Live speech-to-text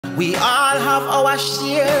We all have our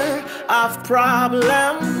share of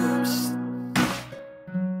problems.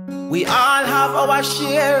 We all have our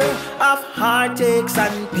share of heartaches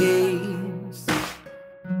and pains.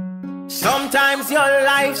 Sometimes your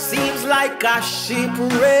life seems like a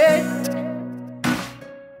shipwreck,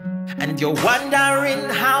 and you're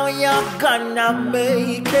wondering how you're gonna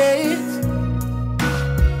make it.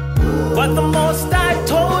 But the Most High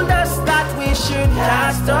told us that we should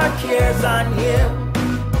cast our cares on Him,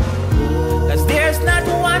 'cause there's not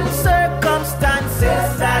one circumstance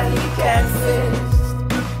that He can fix.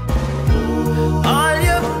 All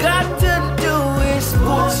you got to do is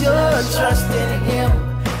put your trust in Him,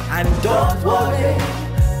 and don't worry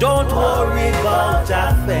about a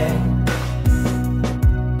thing.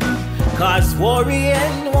 'Cause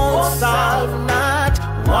worrying won't solve not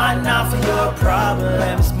one of your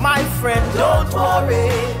problems. My friend, don't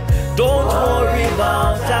worry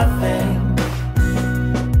about a thing.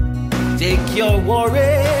 Take your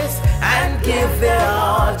worries and give it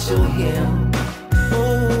all to Him.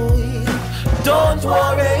 Ooh, don't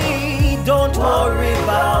worry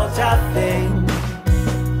about a thing.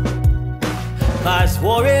 'Cause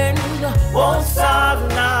worrying won't solve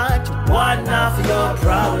not one of your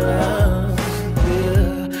problems.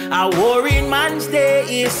 Yeah. A worrying man's day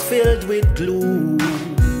is filled with gloom,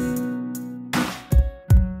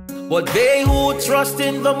 but they who trust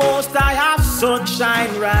in the Most High have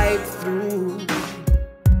sunshine right through.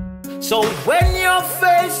 So when you're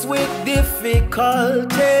faced with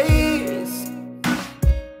difficulties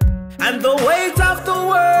and the weight of the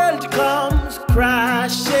world comes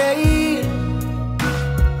crashing,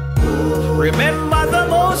 remember the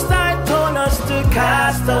Most High told us to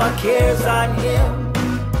cast our cares on Him,